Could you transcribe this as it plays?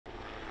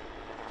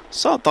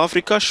South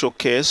Africa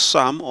showcased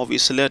some of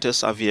its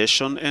latest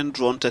aviation and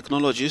drone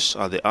technologies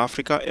at the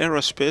Africa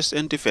Aerospace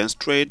and Defense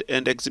Trade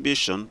and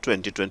Exhibition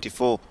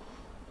 2024.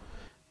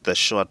 The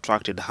show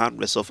attracted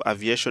hundreds of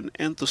aviation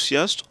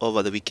enthusiasts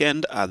over the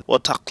weekend at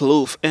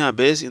Waterkloof Air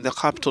Base in the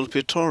capital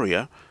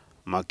Pretoria,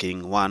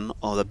 marking one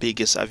of the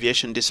biggest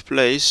aviation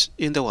displays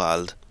in the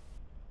world.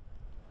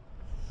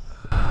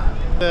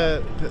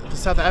 The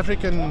South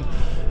African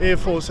Air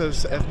Force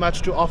have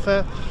much to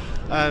offer,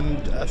 and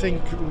I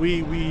think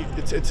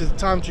it's a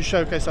time to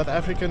showcase South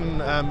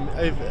African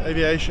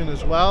aviation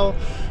as well.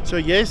 So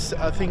yes,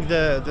 I think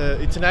the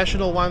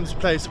international ones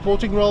play a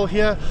supporting role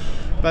here,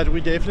 but we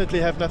definitely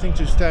have nothing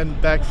to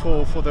stand back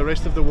for the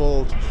rest of the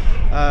world.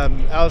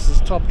 Ours is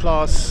top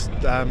class,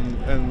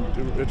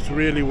 and it's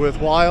really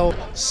worthwhile.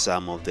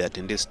 Some of the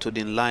attendees stood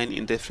in line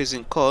in the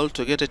freezing cold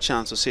to get a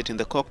chance to sit in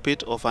the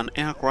cockpit of an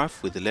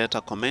aircraft, with the latter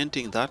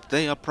commenting that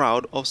they are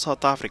proud of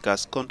South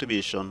Africa's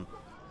contribution.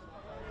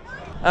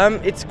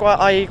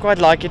 I quite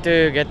like it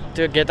to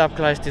get up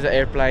close to the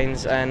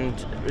airplanes and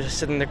just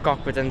sit in the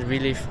cockpit and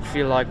really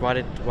feel like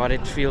what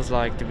it feels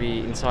like to be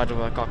inside of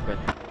a cockpit.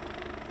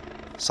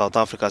 South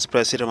Africa's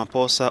President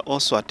Ramaphosa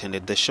also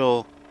attended the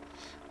show.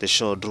 The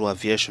show drew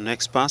aviation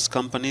experts,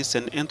 companies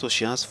and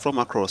enthusiasts from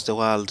across the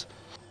world.